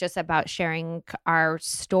 it's really just about sharing our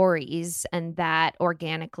stories and that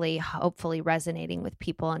organically, hopefully resonating with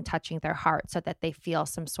people and touching their heart so that they feel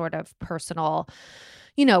some sort of personal,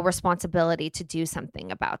 responsibility to do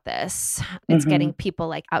something about this. It's getting people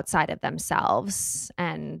like outside of themselves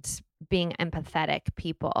and being empathetic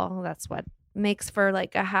people. That's what makes for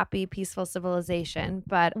like a happy, peaceful civilization.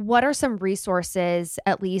 But what are some resources,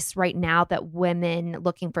 at least right now, that women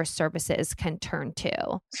looking for services can turn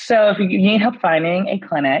to? So if you need help finding a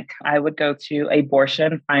clinic, I would go to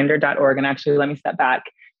abortionfinder.org. And actually, let me step back.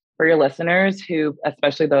 For your listeners who,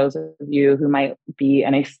 especially those of you who might be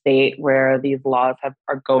in a state where these laws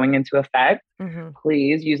are going into effect,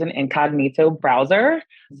 please use an incognito browser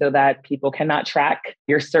so that people cannot track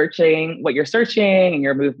what you're searching and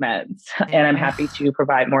your movements. And I'm happy to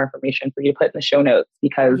provide more information for you to put in the show notes,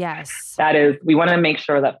 because we want to make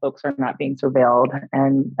sure that folks are not being surveilled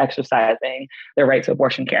and exercising their right to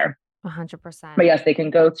abortion care. 100%. But yes, they can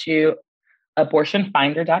go to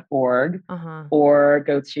abortionfinder.org or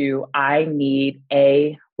go to I need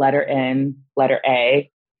a letter N, letter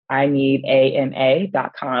A, I need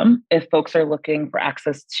ANA.com. If folks are looking for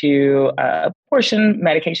access to abortion,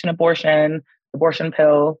 medication abortion, abortion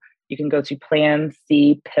pill, you can go to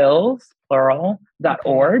plancpills,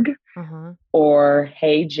 plural.org or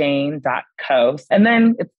heyjane.co. And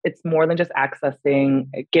then it's more than just accessing,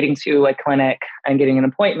 getting to a clinic and getting an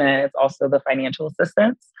appointment. It's also the financial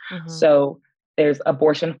assistance. So there's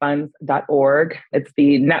abortionfunds.org. It's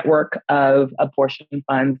the network of abortion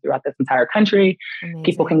funds throughout this entire country. Amazing.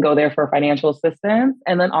 People can go there for financial assistance.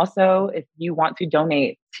 And then also, if you want to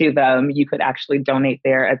donate to them, you could actually donate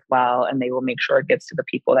there as well. And they will make sure it gets to the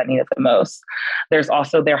people that need it the most. There's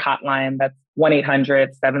also their hotline. That's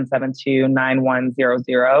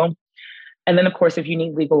 1-800-772-9100. And then, of course, if you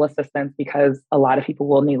need legal assistance, because a lot of people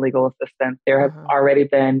will need legal assistance, there have already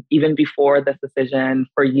been, even before this decision,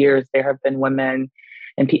 for years, there have been women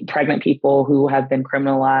and pregnant people who have been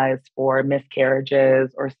criminalized for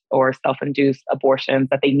miscarriages or self-induced abortions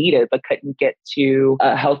that they needed but couldn't get to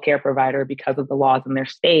a healthcare provider because of the laws in their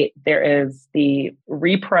state. There is the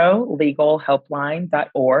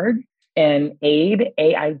reprolegalhelpline.org and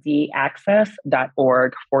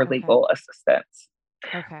aidaccess.org for legal assistance.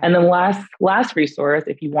 And then last resource,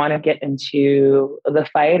 if you want to get into the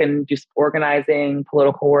fight and do organizing,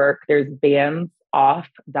 political work, there's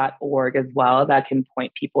bansoff.org as well that can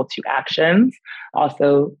point people to actions.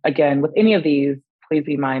 Also, again, with any of these, please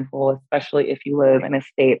be mindful, especially if you live in a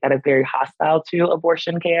state that is very hostile to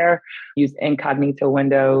abortion care. Use incognito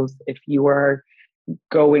windows. If you are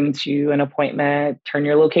going to an appointment, turn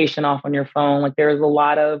your location off on your phone. Like, there's a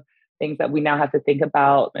lot of things that we now have to think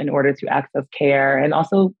about in order to access care. And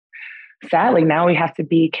also, sadly, now we have to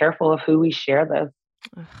be careful of who we share this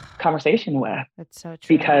conversation with. That's so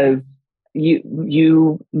true. Because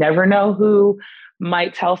you never know who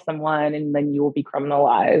might tell someone and then you will be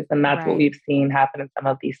criminalized. And that's what we've seen happen in some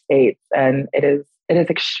of these states. And it is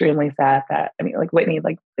extremely sad that, I mean, like Whitney,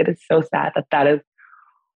 like it is so sad that is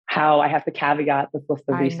how I have to caveat this list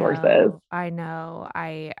of resources. I know.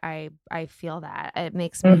 I feel that. It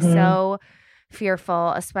makes me so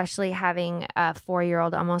fearful, especially having a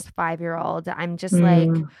 4-year-old, almost 5-year-old. I'm just like,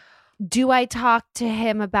 do I talk to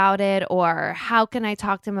him about it, or how can I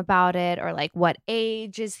talk to him about it? Or like, what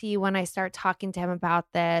age is he when I start talking to him about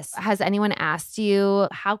this? Has anyone asked you,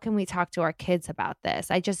 how can we talk to our kids about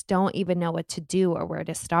this? I just don't even know what to do or where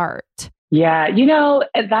to start. Yeah,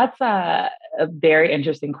 that's a very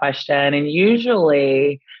interesting question. And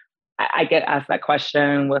usually I get asked that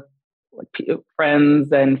question with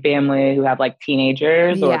friends and family who have like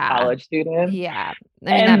teenagers or college students. Yeah. I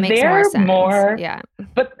mean, that makes more sense. Yeah.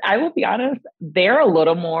 But I will be honest, they're a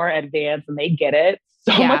little more advanced and they get it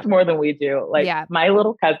so much more than we do. Like my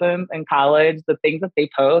little cousins in college, the things that they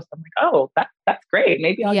post, I'm like, oh, that's great.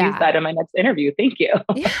 Maybe I'll use that in my next interview. Thank you.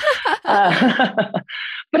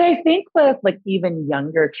 But I think with like even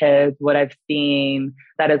younger kids, what I've seen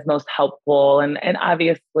that is most helpful and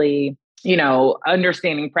obviously,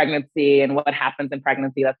 understanding pregnancy and what happens in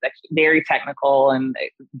pregnancy, that's actually very technical and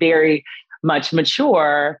very much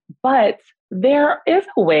mature, but there is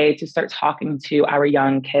a way to start talking to our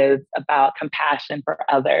young kids about compassion for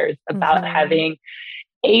others, about having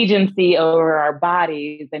agency over our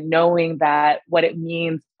bodies and knowing that what it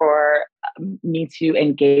means for me to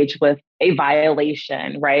engage with a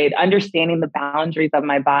violation, right? Understanding the boundaries of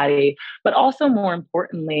my body, but also more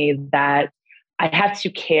importantly, that I have to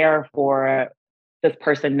care for this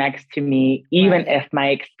person next to me, even if my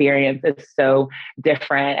experience is so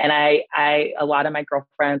different. And a lot of my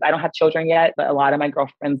girlfriends, I don't have children yet, but a lot of my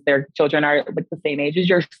girlfriends, their children are like the same age as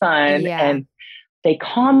your son. And they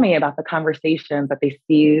call me about the conversations that they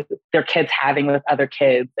see their kids having with other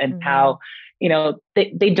kids and how,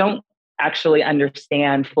 they don't actually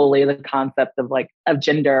understand fully the concept of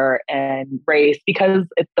gender and race because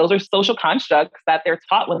those are social constructs that they're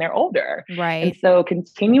taught when they're older. Right. And so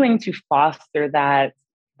continuing to foster that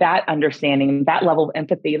understanding, that level of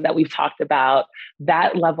empathy that we've talked about,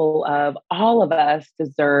 that level of all of us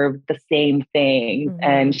deserve the same things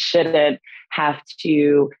and shouldn't have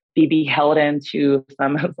to be beholden to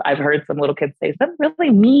I've heard some little kids say, some really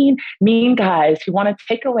mean guys who want to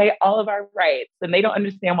take away all of our rights and they don't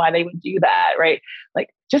understand why they would do that, right? Like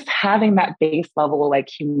just having that base level like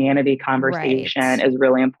humanity conversation is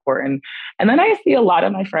really important. And then I see a lot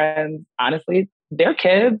of my friends, honestly, their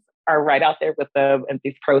kids are right out there with them in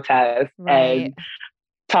these protests and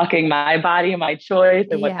talking my body, my choice,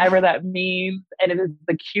 and whatever that means. And it is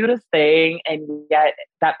the cutest thing. And yet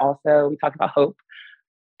that also, we talk about hope.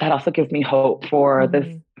 That also gives me hope for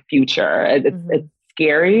this future. It's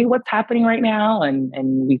scary what's happening right now. And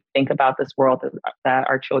we think about this world that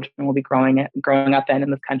our children will be growing up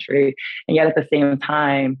in this country. And yet at the same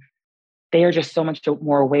time, they are just so much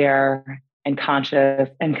more aware and conscious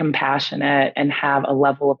and compassionate and have a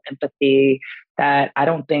level of empathy that I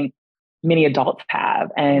don't think many adults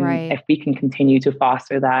have. And if we can continue to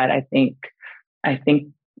foster that, I think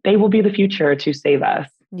they will be the future to save us.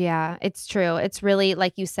 Yeah, it's true. It's really,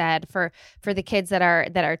 like you said, for the kids that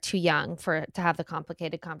are too young to have the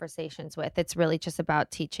complicated conversations with, it's really just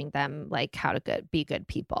about teaching them like how to be good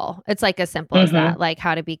people. It's like as simple as that, like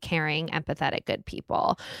how to be caring, empathetic, good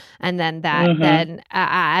people. And then then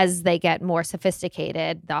as they get more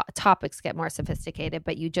sophisticated, the topics get more sophisticated,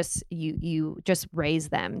 but you just raise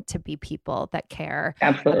them to be people that care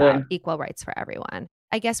about equal rights for everyone.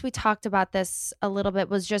 I guess we talked about this a little bit,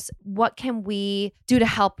 was just what can we do to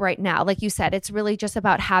help right now? Like you said, it's really just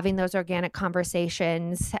about having those organic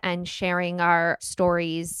conversations and sharing our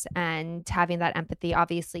stories and having that empathy,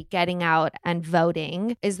 obviously getting out and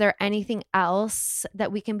voting. Is there anything else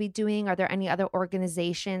that we can be doing? Are there any other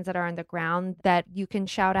organizations that are on the ground that you can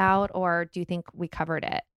shout out, or do you think we covered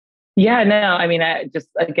it? Yeah, no, I mean,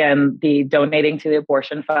 again, the donating to the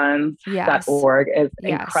abortion funds.org is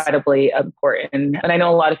incredibly important. And I know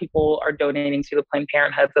a lot of people are donating to the Planned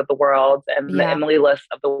Parenthoods of the world and the Emily Lists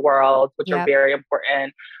of the world, which are very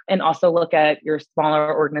important. And also look at your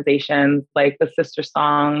smaller organizations like the Sister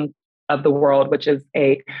Song of the World, which is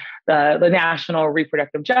the National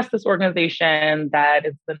Reproductive Justice Organization that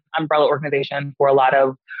is an umbrella organization for a lot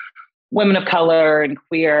of women of color and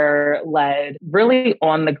queer-led, really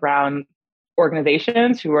on-the-ground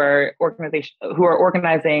organizations who are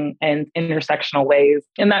organizing in intersectional ways.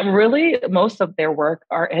 And that really most of their work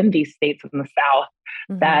are in these states in the South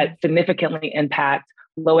that significantly impact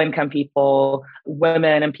low-income people,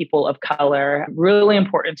 women, and people of color. Really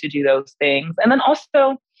important to do those things. And then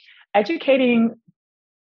also educating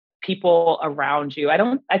people around you.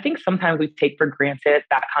 I think sometimes we take for granted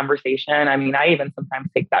that conversation. I mean, I even sometimes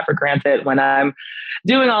take that for granted when I'm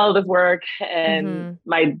doing all of this work and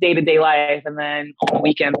my day-to-day life. And then on the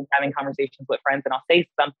weekends, I'm having conversations with friends and I'll say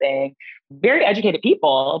something, very educated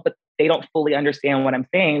people, but they don't fully understand what I'm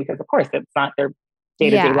saying because of course it's not their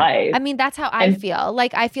day-to-day life. I mean, that's how I feel.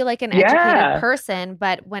 Like, I feel like an educated person,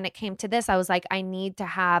 but when it came to this, I was like, I need to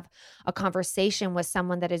have a conversation with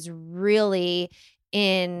someone that is really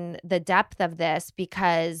in the depth of this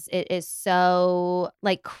because it is so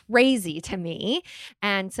like crazy to me.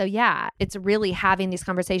 And so, it's really having these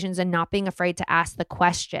conversations and not being afraid to ask the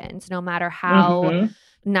questions, no matter how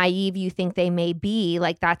naive you think they may be.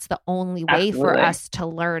 Like, that's the only way for us to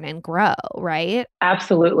learn and grow, right?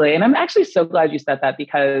 Absolutely. And I'm actually so glad you said that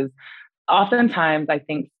because oftentimes I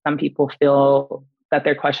think some people feel that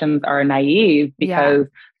their questions are naive because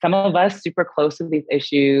some of us super close to these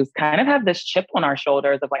issues kind of have this chip on our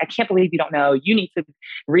shoulders of like, I can't believe you don't know, you need to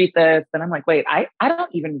read this. And I'm like, wait, I don't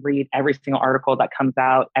even read every single article that comes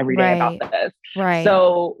out every day about this. Right.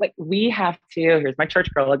 So like we have to, here's my church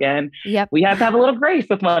girl again. We have to have a little grace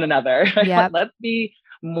with one another. Let's be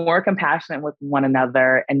more compassionate with one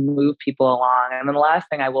another and move people along. And then the last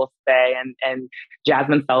thing I will say, and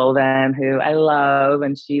Jasmine Sullivan, who I love,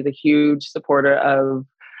 and she's a huge supporter of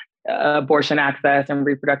abortion access and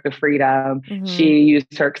reproductive freedom. She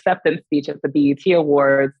used her acceptance speech at the BET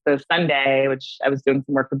Awards this Sunday, which I was doing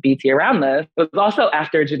some work with BET around this. It was also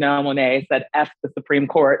after Janelle Monáe said F the Supreme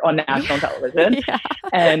Court on national television.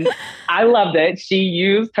 And I loved it. She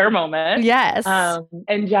used her moment.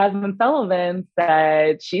 And Jasmine Sullivan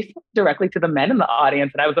said, she spoke directly to the men in the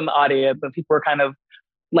audience, and I was in the audience, and people were kind of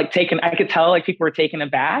like I could tell like people were taken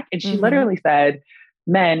aback. And she literally said,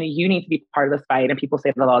 men, you need to be part of this fight. And people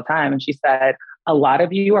say that all the time. And she said, a lot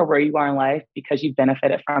of you are where you are in life because you've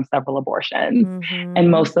benefited from several abortions. And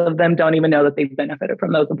most of them don't even know that they've benefited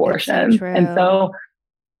from those abortions. And so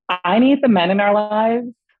I need the men in our lives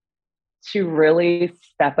to really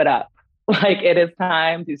step it up. Like it is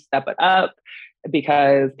time to step it up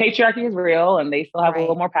because patriarchy is real and they still have a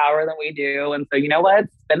little more power than we do. And so, you know what?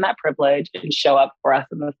 Spend that privilege and show up for us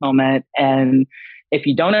in this moment. And if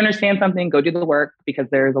you don't understand something, go do the work because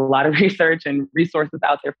there's a lot of research and resources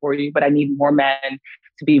out there for you. But I need more men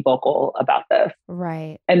to be vocal about this.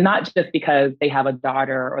 Right. And not just because they have a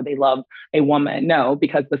daughter or they love a woman. No,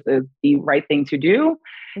 because this is the right thing to do.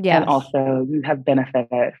 And also you have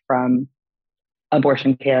benefited from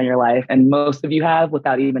abortion care in your life. And most of you have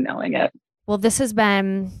without even knowing it. Well, this has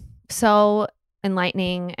been so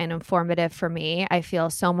enlightening and informative for me. I feel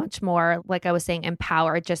so much more, like I was saying,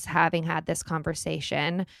 empowered just having had this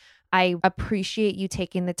conversation. I appreciate you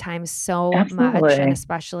taking the time so much, and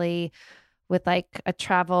especially with like a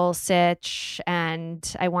travel sitch,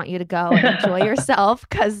 and I want you to go and enjoy yourself,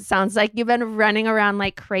 because it sounds like you've been running around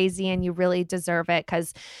like crazy and you really deserve it,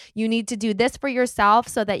 because you need to do this for yourself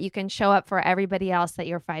so that you can show up for everybody else that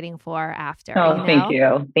you're fighting for after. Oh, thank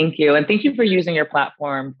you. Thank you. And thank you for using your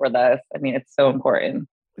platform for this. I mean, it's so important.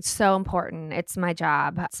 It's so important. It's my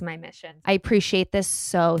job. It's my mission. I appreciate this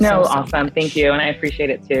so awesome. much. Thank you. And I appreciate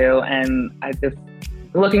it too. And I just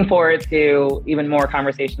looking forward to even more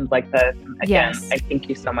conversations like this. And again, I thank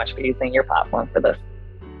you so much for using your platform for this.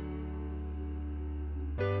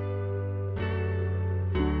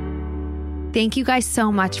 Thank you guys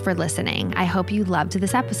so much for listening. I hope you loved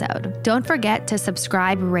this episode. Don't forget to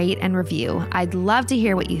subscribe, rate, and review. I'd love to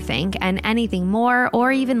hear what you think and anything more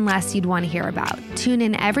or even less you'd want to hear about. Tune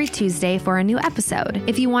in every Tuesday for a new episode.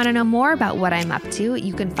 If you want to know more about what I'm up to,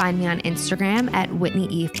 you can find me on Instagram at Whitney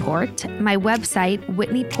Eve Port, my website,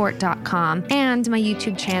 whitneyport.com, and my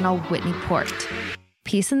YouTube channel, Whitney Port.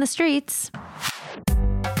 Peace in the streets.